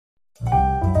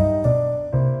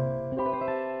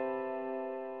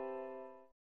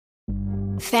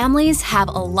Families have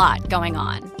a lot going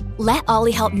on. Let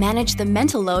Ollie help manage the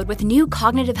mental load with new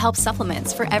cognitive help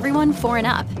supplements for everyone 4 and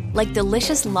up, like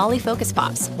delicious Lolly Focus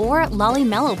Pops or Lolly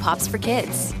Mellow Pops for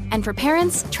kids. And for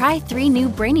parents, try 3 new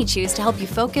Brainy Chews to help you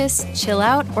focus, chill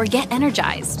out, or get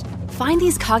energized. Find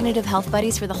these cognitive health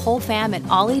buddies for the whole fam at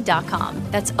ollie.com.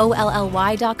 That's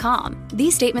OLLY.com.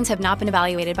 These statements have not been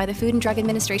evaluated by the Food and Drug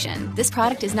Administration. This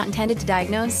product is not intended to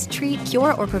diagnose, treat,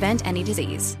 cure, or prevent any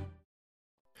disease.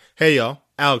 Hey y'all,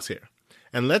 Alex here.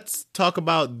 And let's talk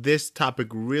about this topic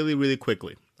really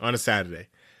quickly on a Saturday.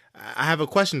 I have a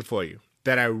question for you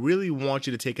that I really want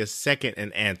you to take a second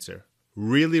and answer.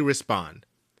 Really respond.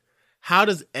 How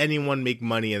does anyone make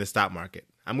money in the stock market?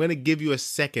 I'm going to give you a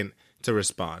second to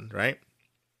respond, right?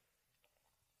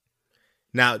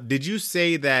 Now, did you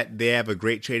say that they have a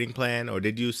great trading plan? Or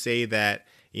did you say that,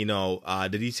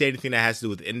 did you say anything that has to do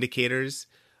with indicators?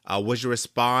 Was your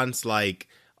response like,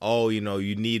 oh, you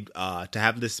need to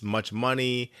have this much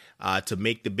money to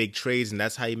make the big trades, and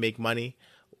that's how you make money?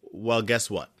 Well,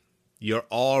 guess what? You're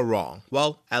all wrong.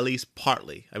 Well, at least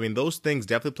partly. I mean, those things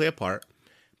definitely play a part,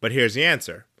 but here's the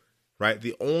answer, right?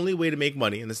 The only way to make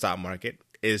money in the stock market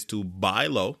is to buy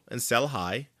low and sell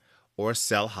high, or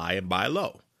sell high and buy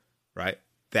low, right?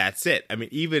 That's it. I mean,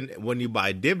 even when you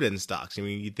buy dividend stocks,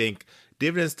 you think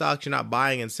dividend stocks you're not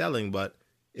buying and selling, but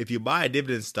if you buy a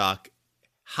dividend stock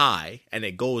high and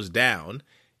it goes down,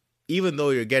 even though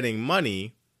you're getting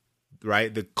money,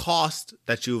 right, the cost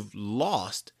that you've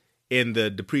lost in the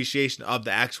depreciation of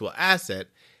the actual asset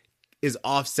is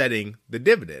offsetting the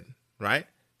dividend, right?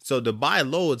 So the buy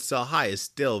low and sell high is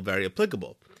still very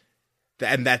applicable.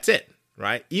 And that's it,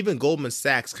 right? Even Goldman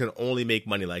Sachs can only make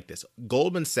money like this.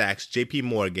 Goldman Sachs, JP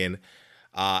Morgan,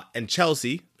 and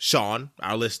Chelsea, Sean,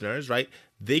 our listeners, right?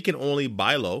 They can only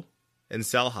buy low and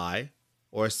sell high,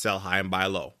 or sell high and buy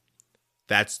low.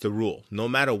 That's the rule, no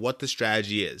matter what the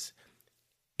strategy is.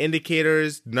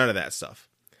 Indicators, none of that stuff.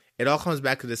 It all comes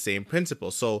back to the same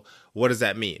principle. So what does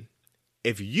that mean?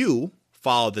 If you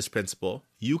follow this principle,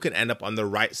 you can end up on the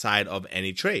right side of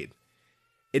any trade.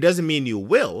 It doesn't mean you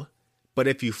will, but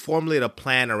if you formulate a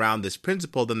plan around this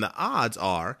principle, then the odds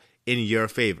are in your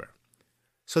favor.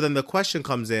 So then the question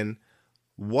comes in,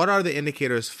 what are the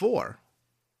indicators for?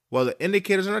 Well, the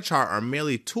indicators on a chart are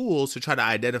merely tools to try to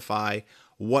identify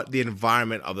what the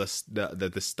environment of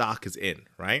the stock is in,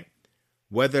 right?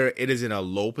 Whether it is in a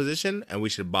low position and we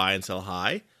should buy and sell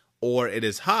high, or it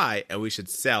is high and we should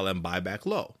sell and buy back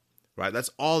low, right? That's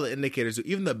all the indicators do,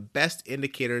 even the best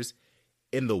indicators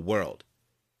in the world.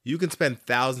 You can spend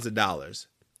thousands of dollars,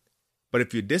 but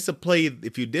if you disobey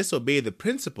the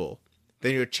principle,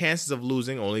 then your chances of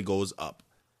losing only goes up,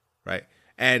 right?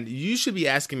 And you should be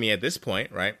asking me at this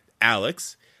point, right,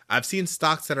 Alex, I've seen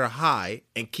stocks that are high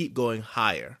and keep going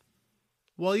higher.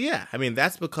 Well, yeah,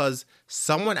 that's because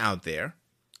someone out there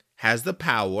has the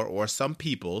power, or some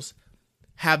peoples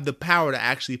have the power to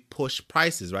actually push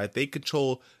prices, right? They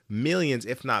control millions,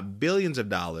 if not billions of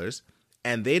dollars,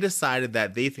 and they decided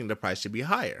that they think the price should be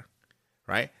higher,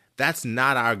 right? That's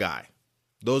not our guy.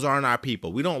 Those aren't our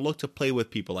people. We don't look to play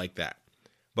with people like that,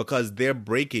 because they're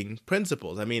breaking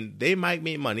principles. They might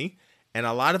make money, and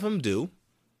a lot of them do,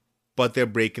 but they're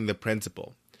breaking the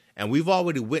principle. And we've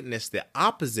already witnessed the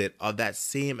opposite of that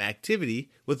same activity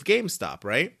with GameStop,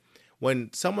 right?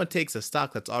 When someone takes a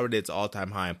stock that's already at its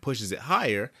all-time high and pushes it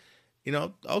higher,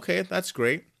 okay, that's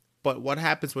great. But what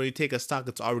happens when you take a stock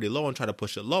that's already low and try to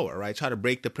push it lower, right? Try to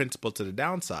break the principle to the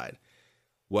downside.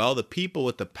 Well, the people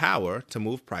with the power to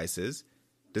move prices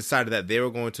decided that they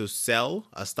were going to sell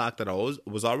a stock that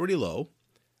was already low,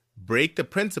 break the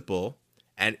principle,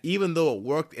 and even though it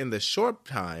worked in the short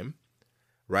time,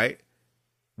 right,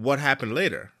 what happened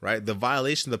later, right? The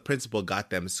violation of the principle got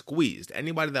them squeezed.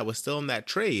 Anybody that was still in that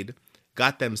trade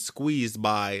got them squeezed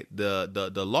by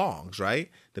the longs, right?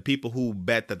 The people who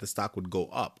bet that the stock would go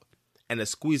up. And it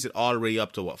squeezed it all the way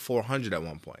up to 400 at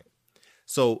one point.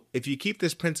 So if you keep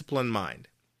this principle in mind,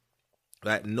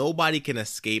 that nobody can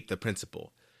escape the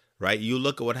principle, right? You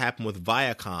look at what happened with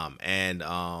Viacom and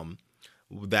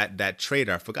that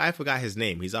trader. I forgot his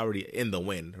name. He's already in the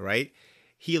wind, right?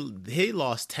 He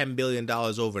lost $10 billion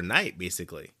overnight,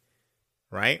 basically,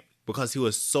 right? Because he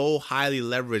was so highly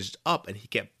leveraged up and he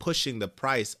kept pushing the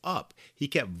price up. He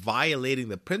kept violating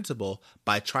the principle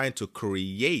by trying to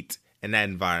create an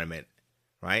environment,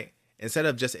 right? Instead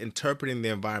of just interpreting the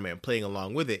environment and playing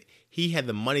along with it, he had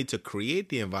the money to create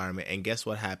the environment. And guess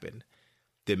what happened?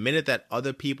 The minute that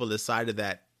other people decided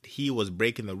that he was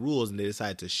breaking the rules and they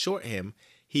decided to short him,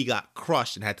 he got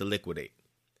crushed and had to liquidate,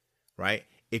 right?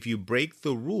 If you break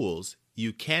the rules,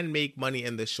 you can make money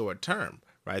in the short term,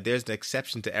 right? There's an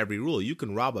exception to every rule. You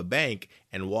can rob a bank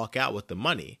and walk out with the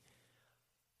money,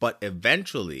 but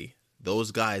eventually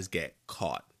those guys get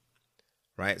caught,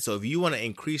 right? So if you want to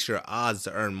increase your odds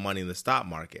to earn money in the stock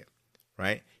market,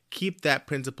 right, keep that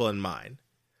principle in mind.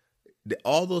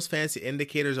 All those fancy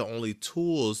indicators are only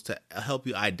tools to help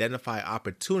you identify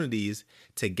opportunities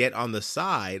to get on the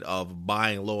side of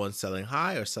buying low and selling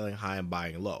high, or selling high and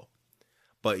buying low.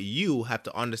 But you have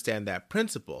to understand that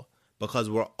principle, because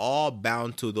we're all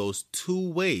bound to those two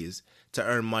ways to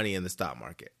earn money in the stock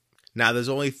market. Now, there's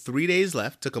only 3 days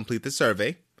left to complete the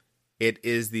survey. It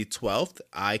is the 12th.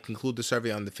 I conclude the survey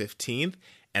on the 15th,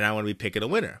 and I want to be picking a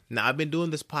winner. Now, I've been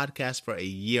doing this podcast for a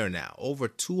year now, over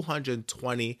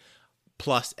 220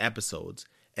 plus episodes,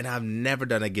 and I've never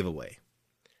done a giveaway.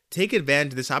 Take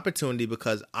advantage of this opportunity,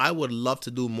 because I would love to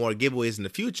do more giveaways in the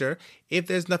future if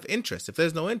there's enough interest. If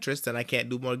there's no interest, then I can't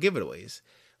do more giveaways,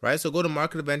 right? So go to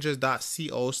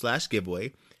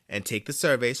marketadventures.co/giveaway and take the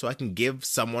survey so I can give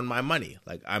someone my money.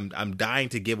 Like, I'm dying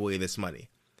to give away this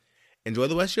money. Enjoy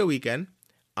the rest of your weekend.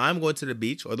 I'm going to the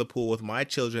beach or the pool with my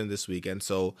children this weekend,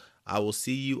 so I will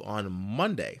see you on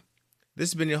Monday.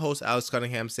 This has been your host, Alex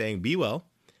Cunningham, saying be well.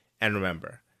 And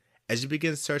remember, as you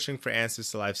begin searching for answers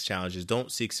to life's challenges,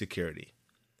 don't seek security.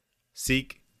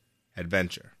 Seek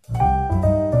adventure.